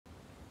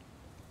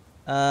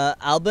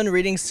Alban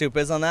reading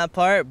supers on that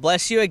part.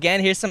 Bless you again.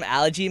 Here's some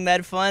allergy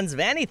med funds.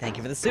 Vanny, thank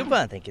you for the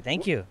super. Thank you,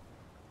 thank you.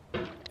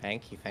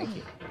 Thank you, thank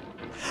you.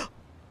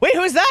 Wait,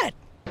 who is that?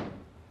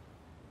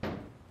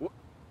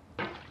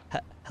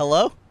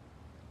 Hello?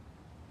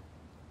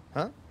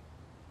 Huh?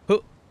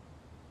 Who?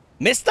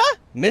 Mysta?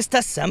 Mysta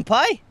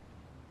Senpai?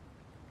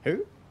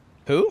 Who?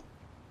 Who?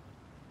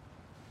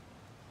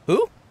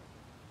 Who?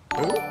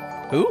 Who?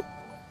 Who?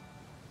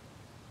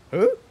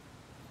 Who?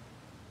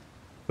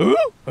 Who?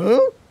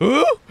 Who?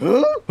 Who?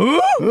 Who?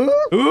 Who?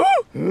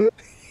 Who?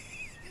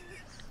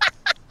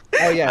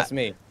 Oh yeah, it's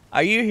me.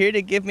 Are you here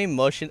to give me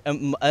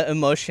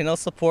emotional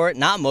support?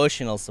 Not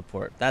emotional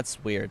support.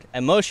 That's weird.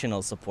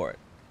 Emotional support.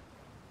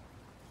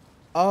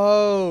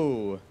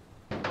 Oh,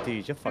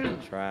 dude, you're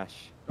fucking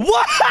trash.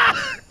 What?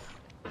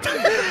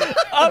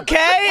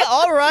 Okay,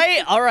 all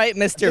right,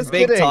 Mr. Just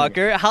Big kidding.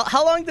 Talker.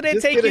 How long did it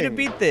Just take you to kidding.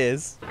 beat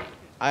this?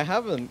 I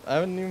haven't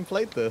even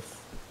played this.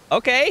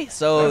 Okay,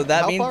 so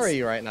that means How far are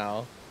you right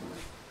now?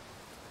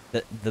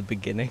 the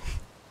beginning.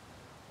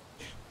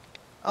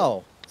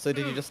 Oh, so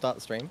did you just start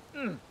the stream?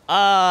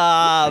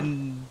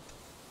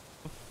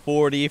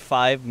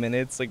 45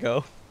 minutes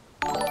ago.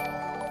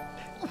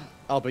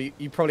 Oh, but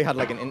you probably had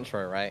like an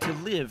intro, right? To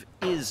live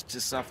is to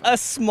suffer. A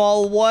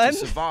small one. To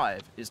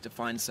survive is to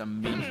find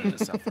some meaning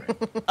to suffering.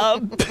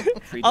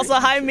 Also,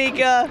 hi,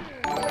 Mika.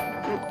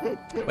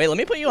 Wait, let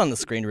me put you on the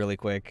screen really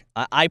quick.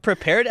 I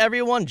prepared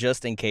everyone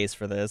just in case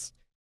for this.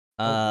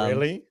 Oh,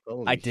 really?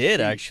 Holy I did, shit.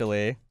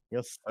 actually.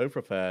 You're so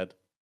prepared.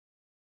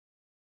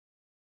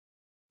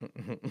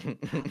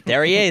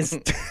 There he is.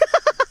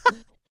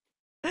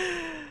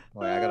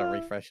 Wait, I gotta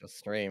refresh your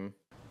stream.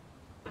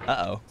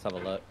 Uh-oh. Let's have a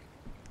look.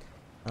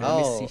 Let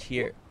me see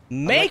here.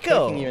 I'm, like,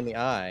 Mako! poking you in the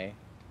eye.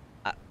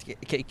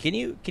 Can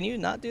you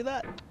not do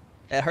that?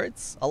 It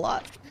hurts a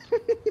lot.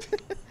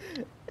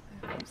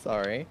 I'm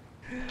sorry.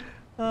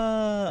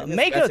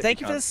 Mako,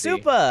 thank you for the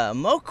super.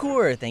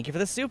 Mokur, thank you for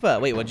the super.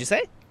 Wait, what'd you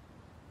say?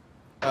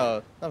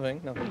 Oh,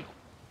 nothing.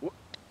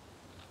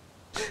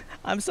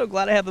 I'm so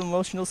glad I have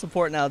emotional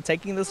support now.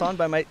 Taking this on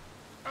by my...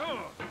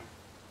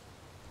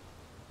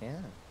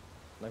 Yeah,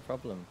 no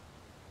problem.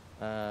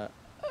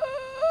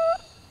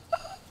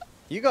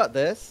 You got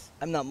this.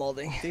 I'm not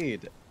molding.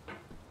 Dude,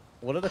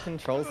 what are the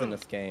controls in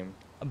this game?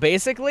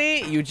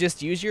 Basically, you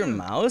just use your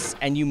mouse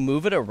and you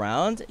move it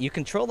around. You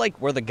control like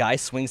where the guy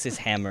swings his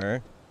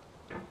hammer.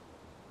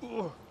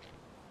 Oh.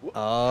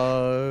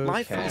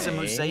 Life is a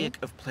mosaic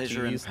of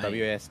pleasure and pain.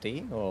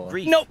 WASD or?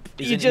 Grief Nope.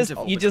 is You an just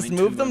interval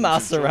move the between two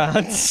mouse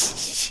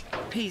moments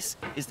around. Peace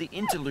is the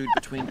interlude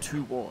between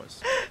two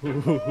wars. We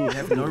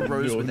have no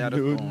rose without a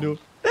thorn.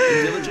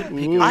 Diligent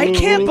picker I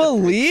can't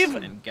believe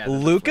and gather the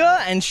Luca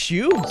and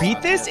Shu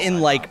beat this in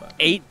like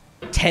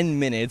 8-10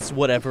 minutes,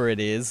 whatever it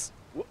is.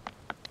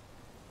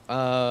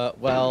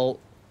 Well,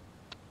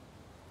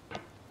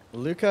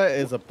 Luca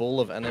is a ball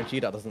of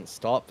energy that doesn't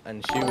stop,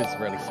 and Shu is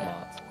really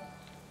smart.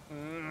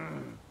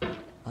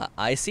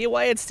 I see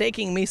why it's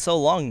taking me so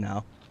long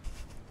now.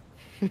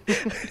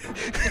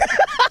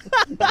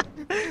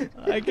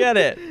 I get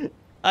it.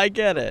 I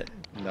get it.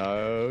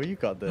 No, you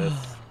got this.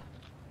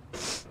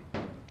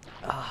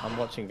 I'm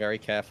watching very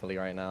carefully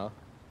right now.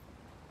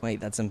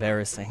 Wait, that's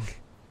embarrassing.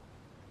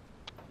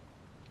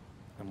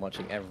 I'm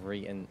watching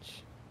every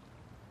inch.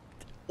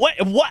 What?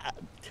 What?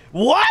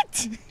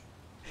 What?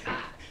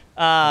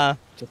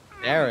 Just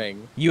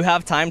staring. You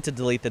have time to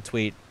delete the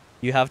tweet.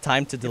 You have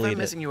time to If delete I'm it.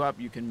 messing you up,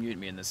 you can mute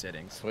me in the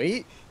settings.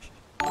 Sweet.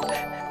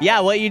 Yeah,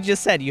 what you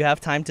just said. You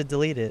have time to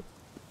delete it.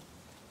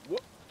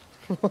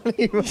 What are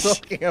you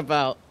talking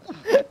about?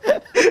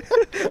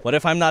 What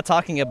if I'm not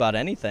talking about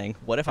anything?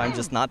 What if I'm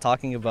just not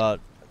talking about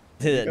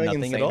You're going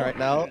nothing insane at all? right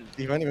now.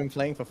 You've only been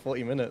playing for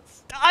 40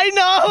 minutes. I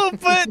know,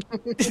 but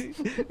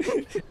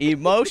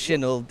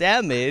emotional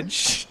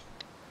damage.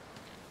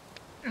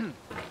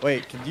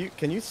 Wait,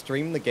 can you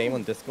stream the game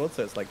on Discord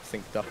so it's like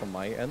synced up on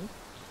my end?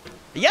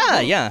 Yeah,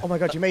 yeah. Oh my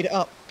god, you made it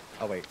up.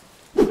 Oh wait.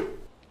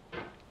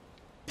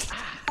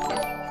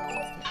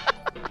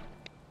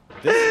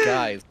 This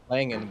guy is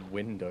playing in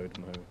windowed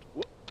mode.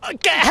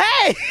 Okay,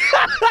 hey!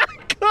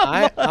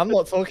 I'm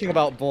not talking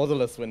about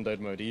borderless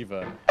windowed mode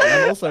either. And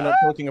I'm also not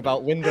talking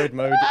about windowed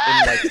mode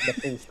in like the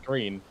full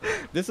screen.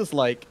 This is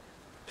like,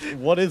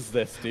 what is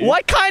this, dude?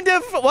 What kind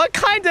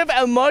of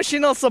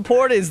emotional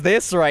support is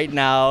this right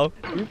now?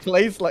 You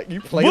play like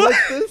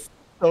this?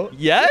 So,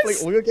 Yes? You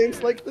play all your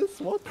games like this?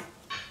 What?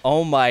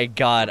 Oh my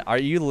god, are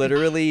you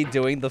literally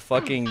doing the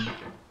fucking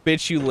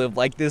bitch you live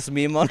like this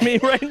meme on me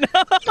right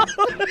now?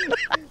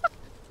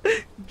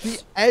 The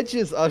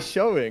edges are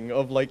showing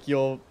of like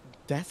your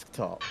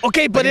desktop.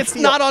 Okay, but I can it's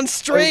see not on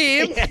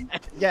stream.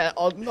 Yeah,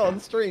 not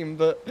on stream,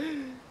 but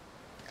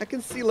I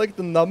can see like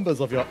the numbers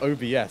of your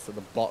OBS at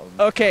the bottom.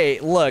 Okay,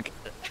 look,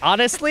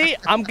 honestly,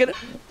 I'm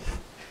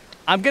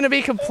gonna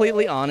be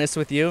completely honest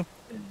with you.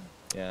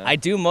 Yeah. I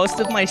do most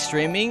of my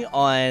streaming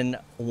on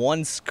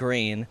one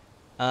screen.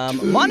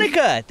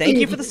 Monica, thank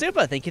you for the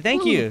super. Thank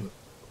you.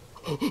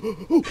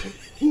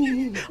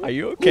 Are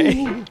you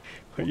okay?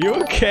 Are you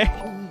okay?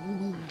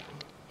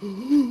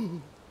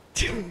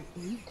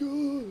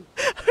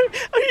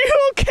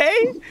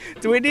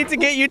 Do we need to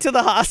get you to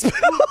the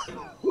hospital?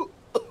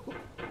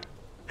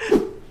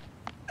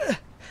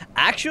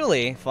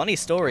 Actually, funny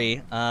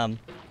story.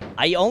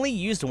 I only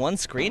used one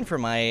screen for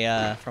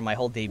my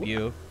whole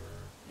debut.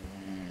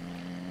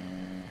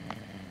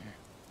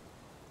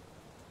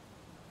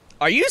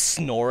 Are you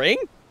snoring?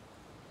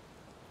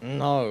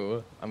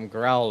 No, I'm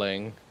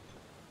growling.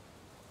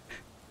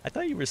 I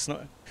thought you were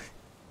snoring.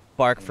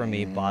 Bark for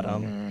me,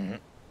 bottom.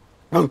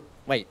 Oh,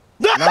 wait.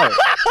 No.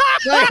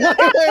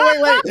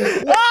 wait.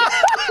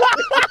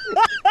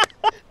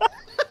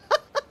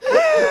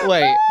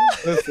 Wait,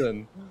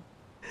 listen.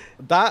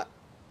 That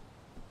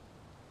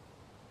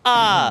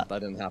that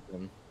didn't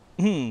happen.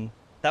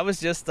 That was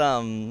just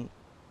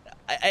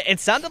it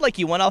sounded like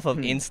you went off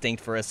of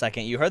instinct for a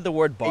second. You heard the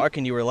word bark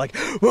and you were like,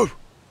 whoa.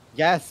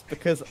 Yes,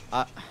 because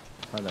I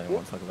don't even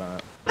want to talk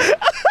about it.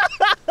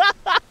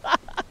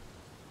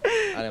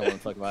 I don't want to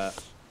talk about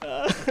it.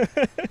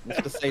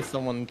 Let's just say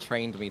someone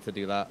trained me to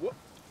do that.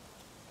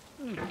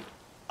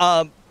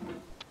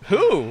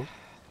 Who?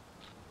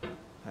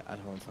 I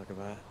don't want to talk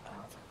about it.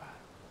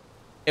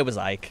 It was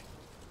Ike.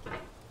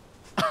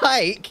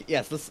 Ike?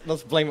 Yes,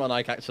 let's blame it on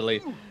Ike actually.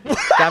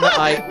 Damn it,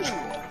 Ike.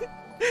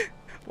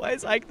 Why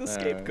is Ike the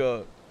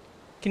scapegoat?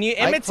 Can you Ike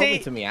told me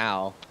imitate to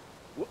meow.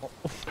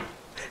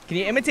 Can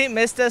you imitate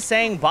Mysta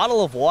saying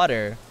bottle of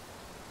water?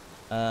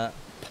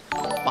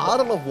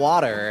 Bottle of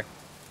water?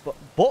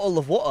 Bottle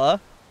of water?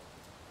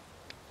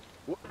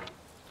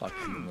 Fuck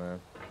you, man.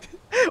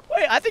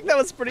 Wait, I think that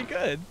was pretty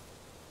good.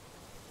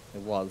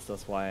 It was,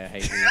 that's why I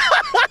hate you.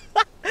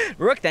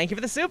 Rook, thank you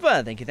for the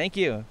super. Thank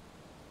you.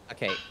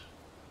 Okay,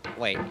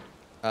 wait.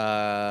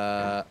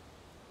 Can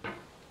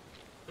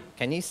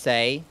you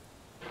say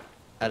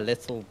a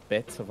little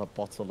bit of a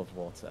bottle of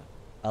water?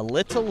 A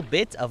little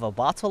bit of a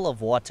bottle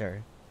of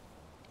water.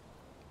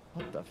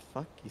 What the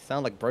fuck? You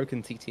sound like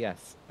broken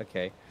TTS.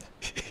 Okay.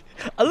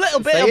 A little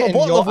bit Say of it a in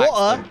bottle of your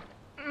water.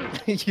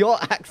 accent. Your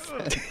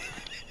accent.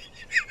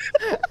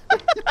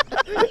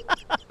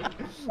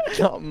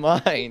 Not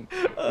mine.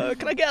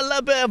 Can I get a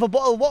little bit of a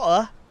bottle of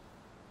water?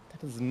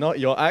 That is not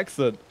your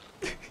accent.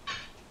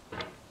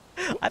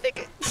 I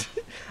think,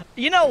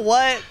 you know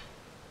what?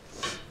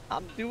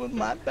 I'm doing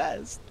my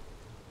best.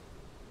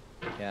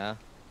 Yeah.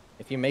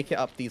 If you make it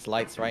up these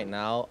lights right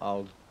now,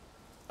 I'll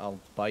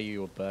buy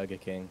you a Burger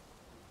King.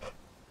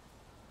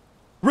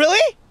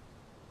 Really?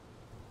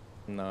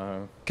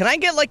 No. Can I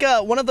get like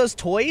one of those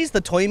toys,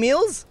 the toy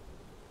meals?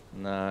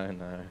 No.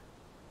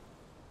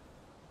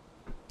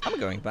 I'm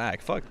going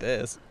back. Fuck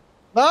this.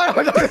 No,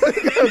 go.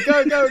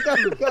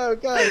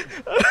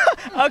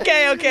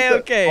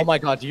 Okay. Oh my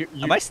god, you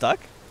Am I stuck?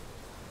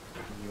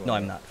 No,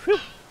 I'm not. Whew.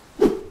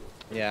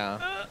 Yeah.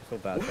 I feel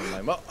bad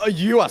for my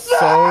you are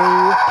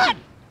so...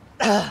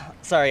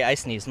 Sorry, I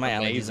sneezed. My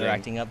allergies Amazing. are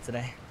acting up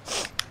today.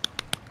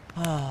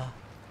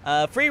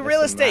 Free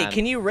real estate. Man.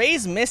 Can you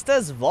raise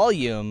Mysta's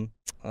volume?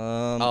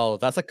 Oh,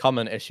 that's a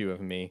common issue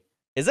of me.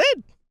 Is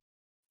it?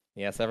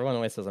 Yes, everyone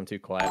always says I'm too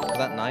quiet. Because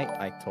at night,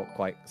 I talk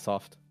quite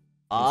soft.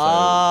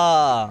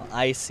 Ah,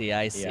 I see.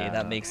 Yeah.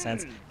 That makes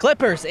sense.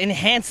 Clippers,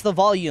 enhance the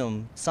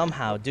volume.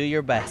 Somehow, do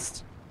your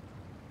best.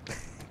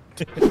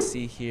 Let's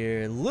see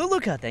here.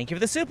 Luluka, thank you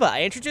for the super.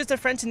 I introduced a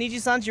friend to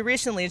NIJISANJI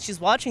recently, and she's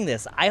watching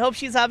this. I hope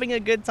she's having a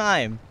good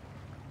time.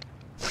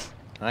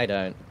 I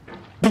don't.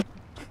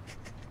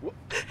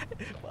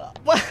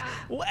 What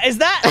is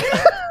that?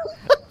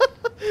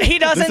 He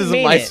doesn't This isn't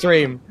mean my it.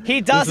 stream.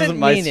 He doesn't this isn't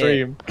my mean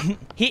stream.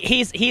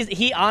 it.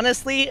 He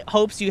honestly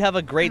hopes you have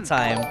a great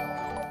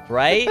time,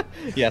 right?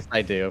 Yes,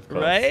 I do, of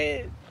course.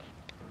 Right?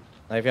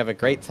 I hope you have a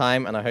great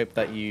time, and I hope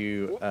that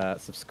you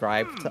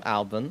subscribe to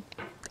Alban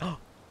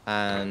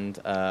and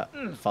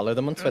follow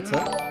them on Twitter.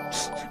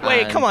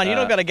 Wait, and, come on, you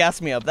don't gotta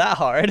gas me up that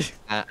hard.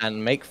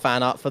 And make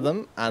fan art for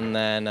them, and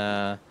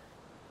then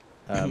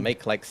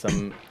make like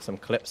some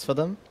clips for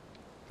them.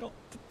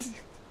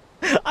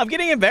 I'm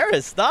getting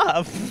embarrassed.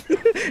 Stop.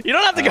 You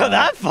don't have to go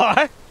that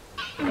far.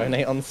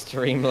 Donate on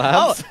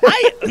Streamlabs.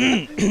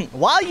 Oh,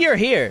 while you're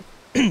here,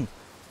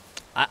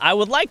 I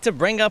would like to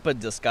bring up a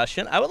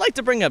discussion. I would like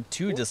to bring up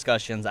two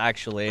discussions,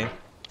 actually.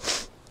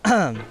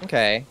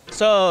 Okay.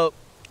 So,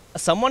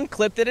 someone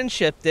clipped it and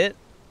shipped it.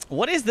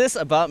 What is this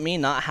about me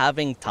not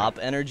having top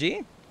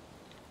energy?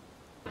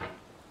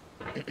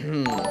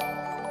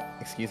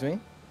 Excuse me?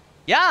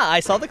 Yeah, I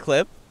saw the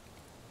clip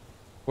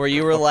where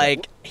you were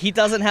like, he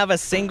doesn't have a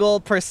single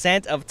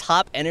 % of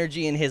top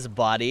energy in his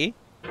body.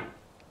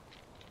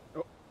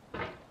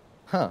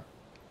 Huh.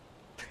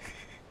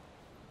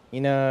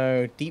 You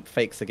know,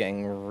 deepfakes are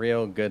getting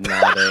real good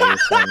nowadays.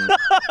 And...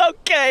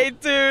 Okay,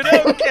 dude,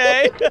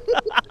 okay.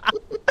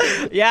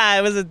 Yeah,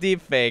 it was a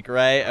deep fake,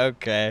 right?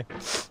 Okay.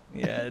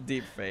 Yeah,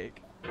 deep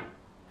fake.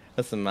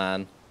 Listen,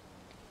 man.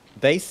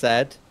 They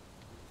said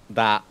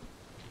that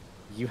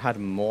you had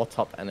more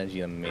top energy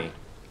than me.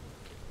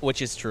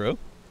 Which is true.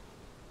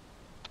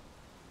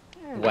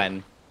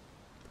 When?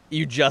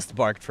 You just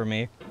barked for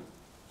me.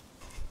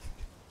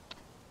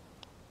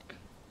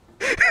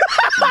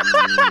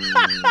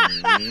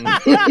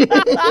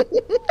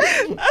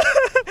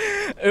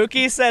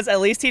 Uki says, at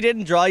least he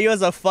didn't draw you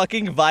as a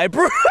fucking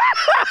vibrator.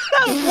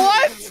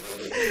 What?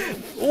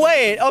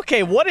 Wait,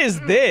 okay, what is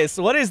this?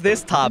 What is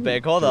this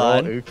topic? Hold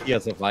on. Uki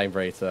as a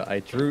vibrator. I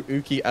drew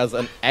Uki as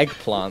an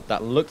eggplant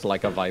that looked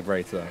like a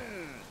vibrator.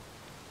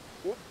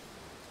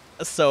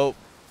 So,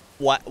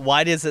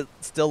 why does it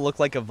still look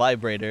like a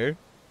vibrator?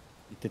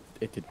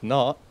 It did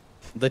not.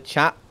 The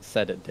chat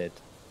said it did.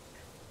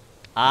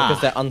 Ah.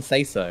 Because they're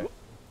unsay-so,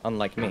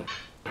 unlike me.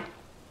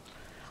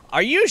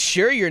 Are you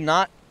sure you're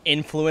not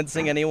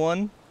influencing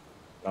anyone?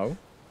 No.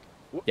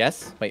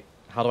 Yes? Wait,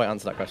 how do I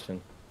answer that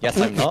question? Yes,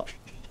 I'm not.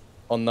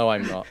 Or no,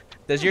 I'm not.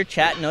 Does your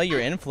chat know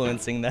you're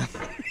influencing them?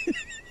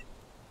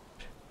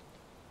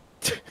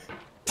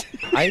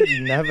 I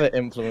never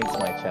influence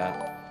my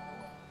chat.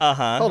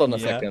 Uh-huh. Hold on a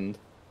second.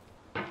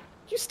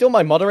 You steal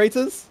my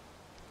moderators?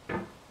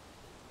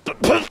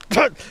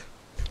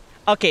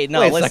 Okay, no,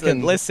 Wait a listen.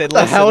 second. What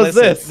the hell is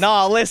this?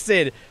 No,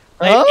 listen.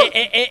 Huh?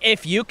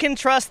 If you can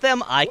trust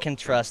them, I can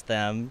trust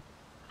them.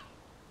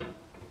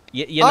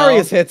 You know?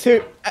 Ari's here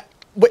too.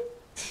 Wait.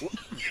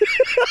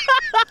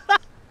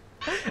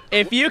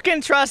 If you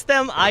can trust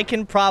them, I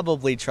can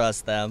probably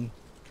trust them.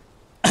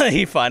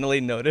 He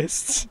finally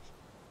noticed.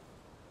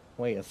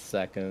 Wait a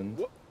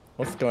second.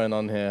 What's going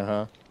on here,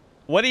 huh?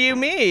 What do you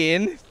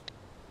mean?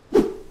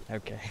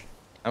 Okay.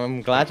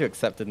 I'm glad you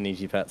accepted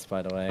Niji Pets,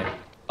 by the way.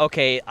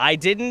 Okay, I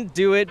didn't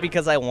do it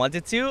because I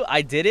wanted to.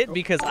 I did it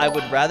because I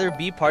would rather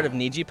be part of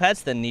Niji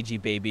Pets than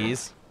Niji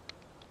Babies.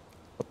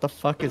 What the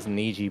fuck is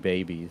Niji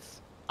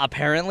Babies?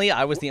 Apparently,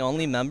 I was the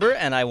only member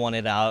and I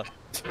wanted out.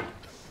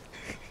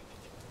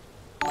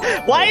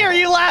 Why are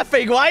you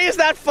laughing? Why is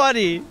that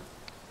funny?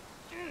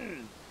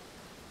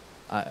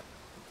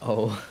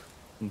 Oh,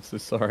 I'm so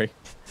sorry.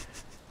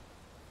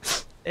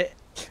 It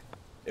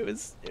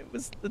was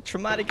the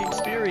traumatic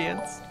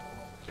experience.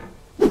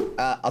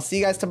 I'll see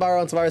you guys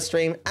tomorrow on tomorrow's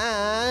stream,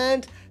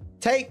 and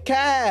take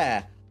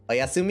care.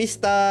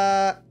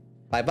 Oyasumista.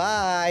 Bye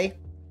bye.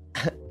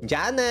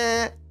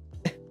 Jana.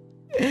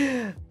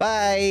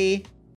 Bye.